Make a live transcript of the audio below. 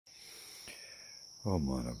Oh,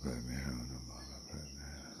 mana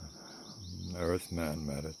Earthman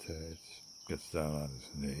meditates, gets down on his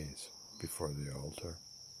knees before the altar.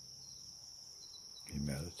 He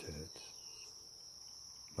meditates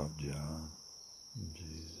about John and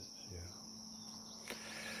Jesus,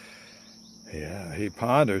 yeah. Yeah, he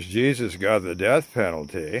ponders Jesus got the death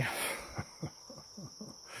penalty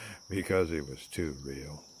because he was too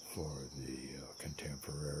real for the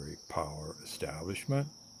contemporary power establishment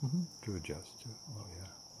to adjust to. Oh,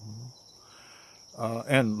 yeah.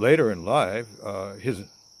 And later in life,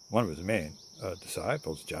 one of his main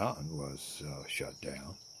disciples, John, was shut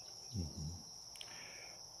down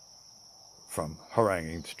from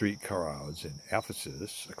haranguing street crowds in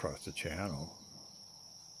Ephesus across the channel,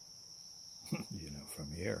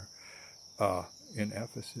 from here, in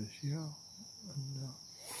Ephesus, and,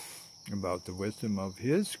 about the wisdom of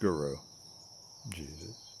his guru,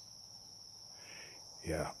 Jesus.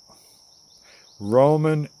 Yeah.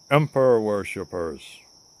 Roman emperor worshippers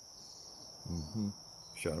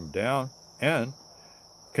shut him down and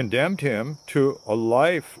condemned him to a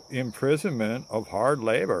life imprisonment of hard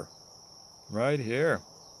labor. Right here.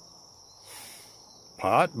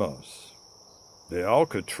 Patmos, the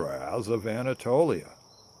Alcatraz of Anatolia.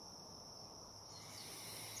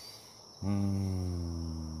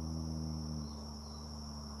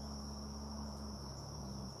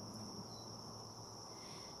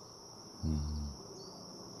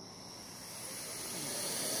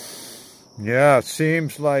 Yeah, it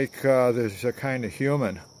seems like there's a kind of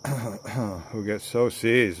human who gets so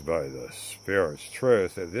seized by the Spirit's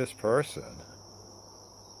truth that this person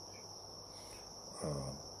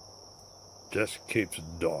just keeps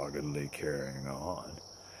doggedly carrying on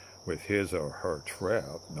with his or her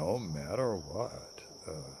trip, no matter what.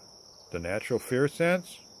 The natural fear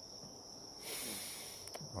sense,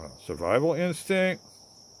 survival instinct,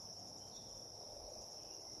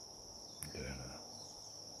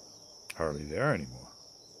 hardly there anymore.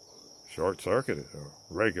 Short-circuited or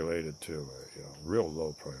regulated to a real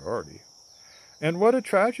low priority. And what a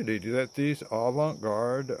tragedy that these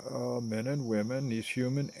avant-garde men and women, these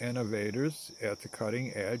human innovators at the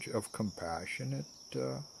cutting edge of compassionate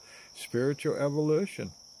spiritual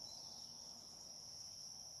evolution,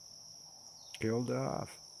 killed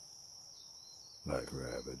off like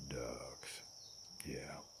rabid dogs.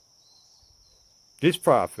 Yeah. These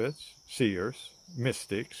prophets, seers,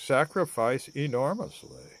 mystics sacrifice enormously,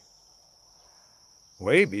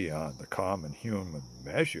 way beyond the common human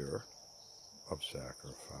measure of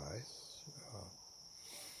sacrifice.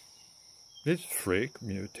 These freak,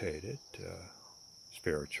 mutated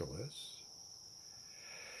spiritualists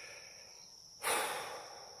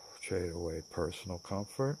trade away personal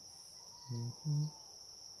comfort,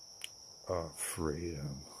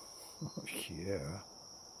 freedom, yeah,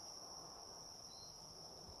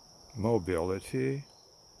 mobility,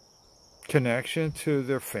 connection to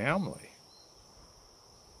their family.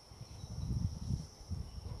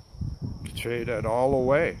 Trade that all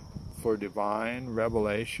away for divine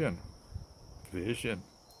revelation, vision,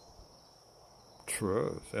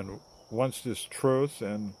 truth. And once this truth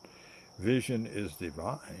and vision is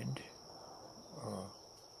divined,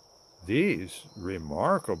 these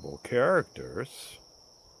remarkable characters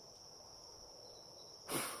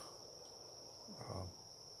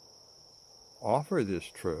offer this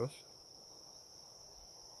truth,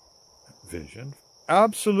 vision,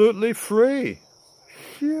 absolutely free.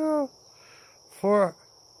 Yeah. For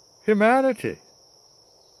humanity.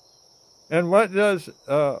 And what does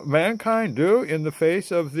mankind do in the face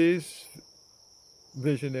of these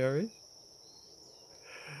visionaries?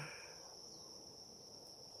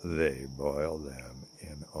 They boil them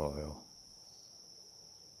in oil.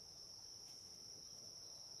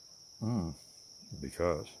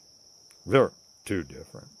 Because they're too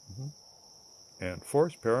different. And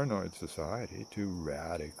force paranoid society to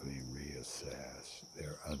radically reassess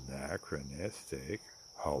their anachronistic,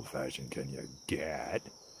 how old-fashioned can you get,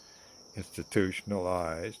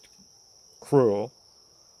 institutionalized, cruel,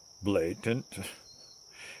 blatant,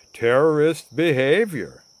 terrorist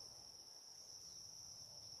behavior.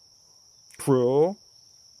 Cruel,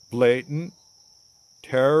 blatant,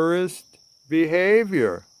 terrorist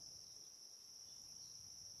behavior.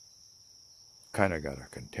 Kind of got a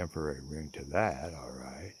contemporary ring to that, all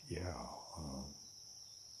right. Yeah.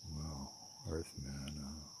 Well, Earthman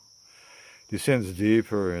descends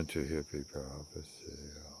deeper into hippie prophecy,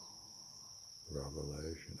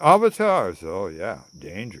 revelation. Avatars, oh yeah,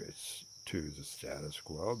 dangerous to the status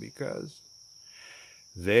quo because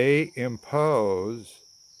they impose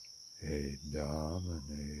a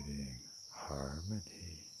dominating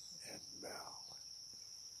harmony and balance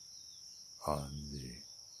on the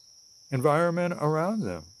environment around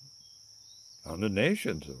them, on the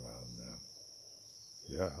nations around them.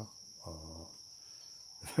 Yeah.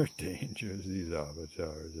 They're dangerous, these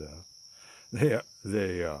avatars. They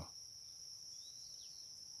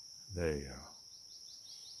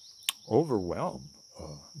overwhelm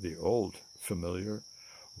the old, familiar,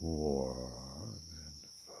 warm and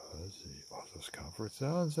fuzzy. Oh, those comfort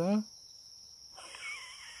zones, huh?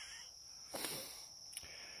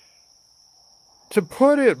 To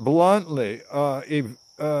put it bluntly,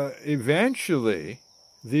 eventually,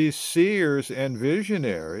 these seers and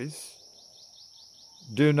visionaries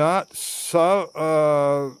do not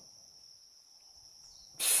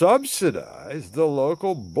subsidize the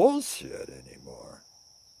local bullshit anymore.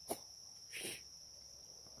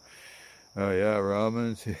 Oh yeah,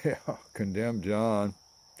 Romans, yeah, condemned John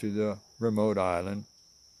to the remote island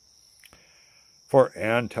for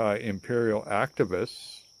anti-imperial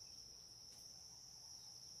activists.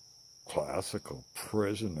 Classical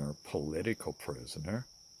prisoner, political prisoner,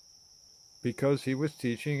 because he was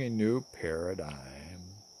teaching a new paradigm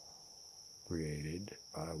created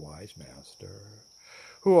by a wise master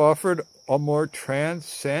who offered a more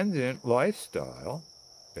transcendent lifestyle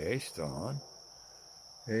based on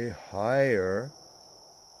a higher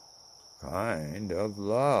kind of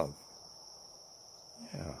love.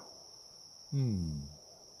 Yeah.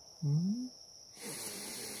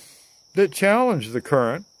 That challenged the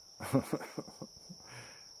current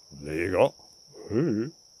legal,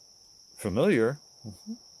 familiar,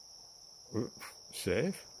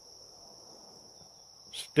 safe,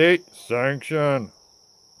 state sanction,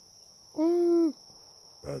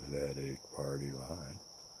 pathetic party line.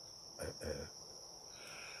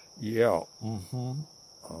 Yeah,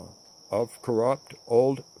 of corrupt,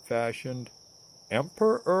 old-fashioned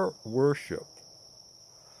emperor worship.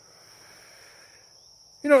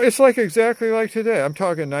 You know, it's like exactly like today. I'm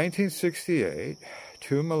talking 1968,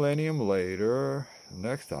 2 millennium later,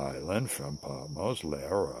 next island from Patmos,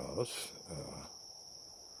 Leros,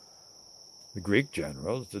 the Greek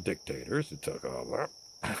generals, the dictators that took over,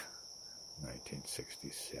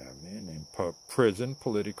 1967, and prison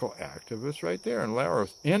political activists right there in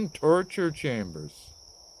Leros, in torture chambers,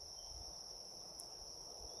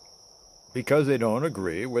 because they don't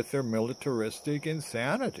agree with their militaristic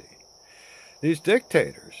insanity. These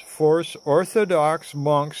dictators force Orthodox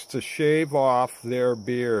monks to shave off their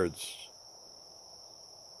beards.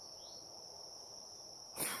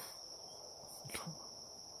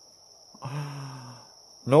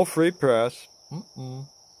 No free press.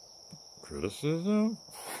 Criticism?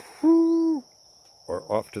 Or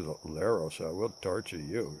off to the Leros, I will torture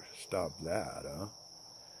you. Stop that, huh?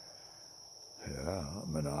 Yeah,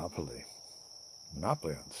 monopoly.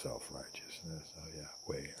 Monopoly on self-righteousness. Oh, yeah,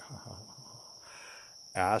 wait.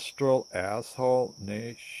 Astral asshole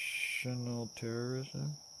national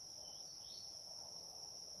terrorism?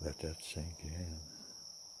 Let that sink in.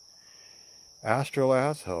 Astral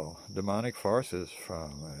asshole, demonic forces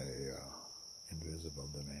from a invisible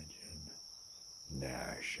dimension.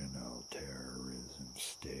 National terrorism,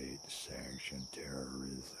 state-sanctioned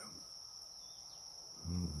terrorism.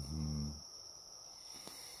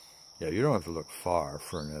 Yeah, you don't have to look far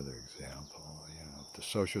for another example. The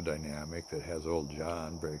social dynamic that has old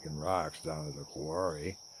John breaking rocks down at the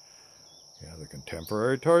quarry. Yeah, the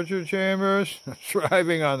contemporary torture chambers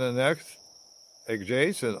thriving on the next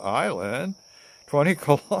adjacent island, 20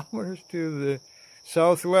 kilometers to the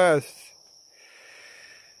southwest.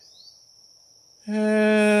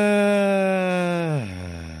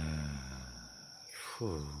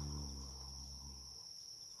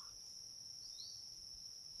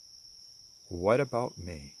 What about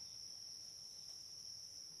me?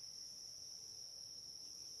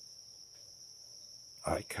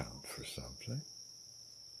 I count for something.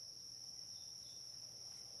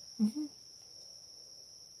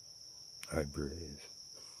 I breathe.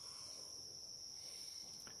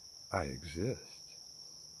 I exist.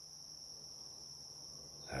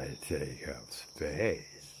 I take up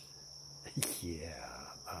space.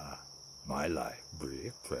 Yeah, my life,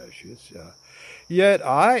 brief, precious. Yet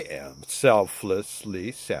I am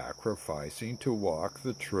selflessly sacrificing to walk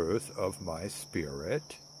the truth of my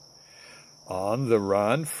spirit, on the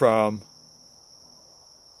run from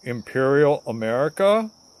Imperial America,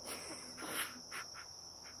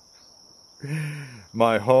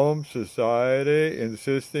 my home society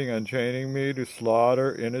insisting on chaining me to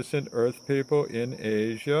slaughter innocent Earth people in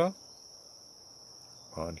Asia,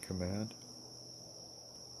 on command.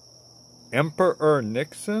 Emperor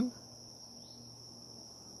Nixon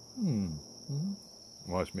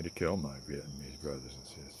wants me to kill my Vietnamese brothers and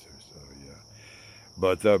sisters, so yeah.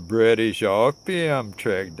 But the British opium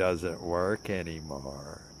trick doesn't work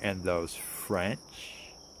anymore. And those French,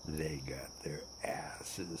 they got their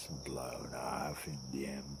asses blown off in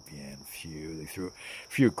Dien Bien Phu. They threw a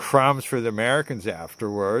few crumbs for the Americans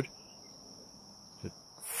afterward to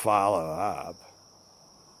follow up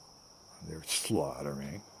their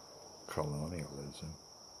slaughtering colonialism.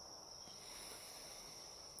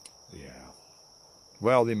 Yeah.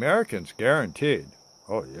 Well, the Americans guaranteed,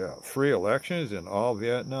 oh yeah, free elections in all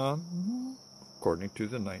Vietnam, according to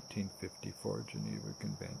the 1954 Geneva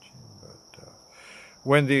Convention. But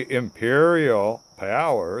when the imperial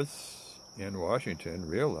powers in Washington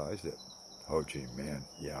realized that Ho Chi Minh,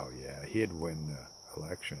 yeah, he'd win the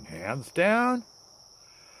election hands down,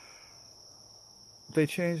 they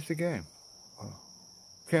changed the game.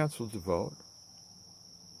 Canceled the vote.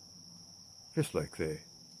 Just like they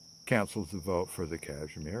canceled the vote for the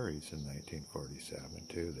Kashmiris in 1947,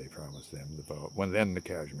 too. They promised them the vote. When then the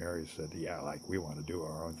Kashmiris said, yeah, like, we want to do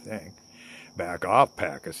our own thing. Back off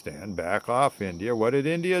Pakistan, back off India. What did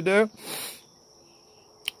India do?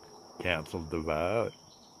 Canceled the vote.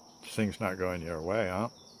 This thing's not going your way, huh?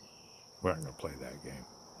 We're not going to play that game.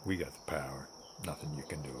 We got the power. Nothing you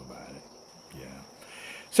can do about it. Yeah.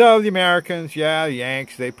 So the Americans, yeah,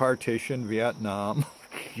 Yanks, they partitioned Vietnam.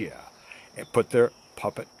 Yeah. And put their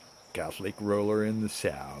puppet Catholic ruler in the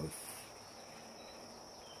South.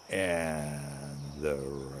 And the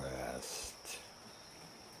rest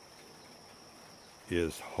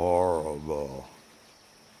is horrible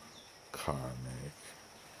karmic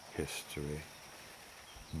history.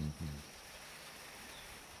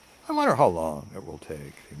 I wonder how long it will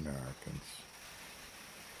take the Americans,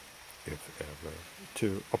 if ever,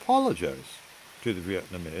 to apologize to the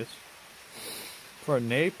Vietnamese for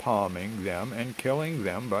napalming them and killing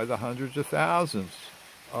them by the hundreds of thousands.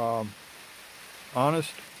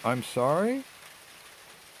 Honest, I'm sorry.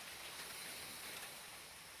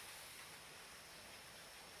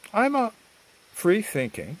 I'm a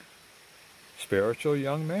free-thinking, spiritual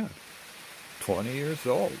young man, 20 years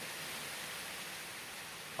old.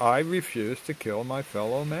 I refused to kill my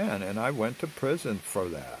fellow man, and I went to prison for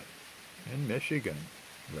that in Michigan,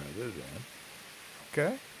 rather than,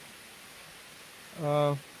 okay?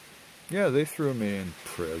 Yeah, they threw me in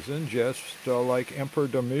prison, just like Emperor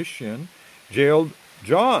Domitian jailed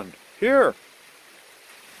John here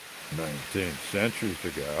 19 centuries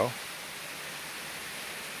ago.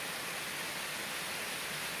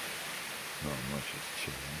 Not much has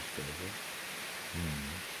changed, has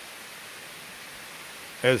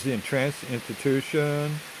it? As the entranced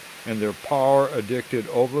institution and their power-addicted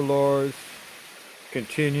overlords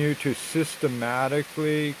continue to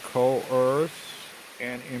systematically coerce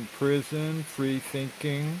and imprison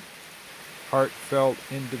free-thinking, heartfelt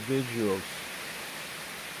individuals.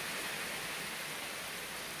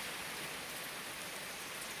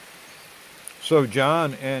 So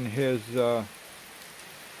John and his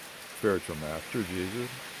spiritual master, Jesus,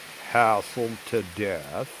 hassled to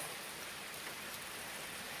death.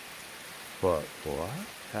 But what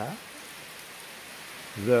happened?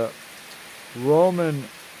 The Roman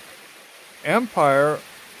Empire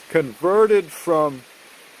converted from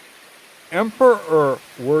emperor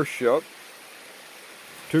worship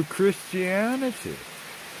to Christianity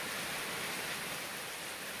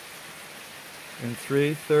in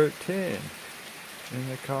 313 in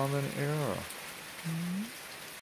the Common Era.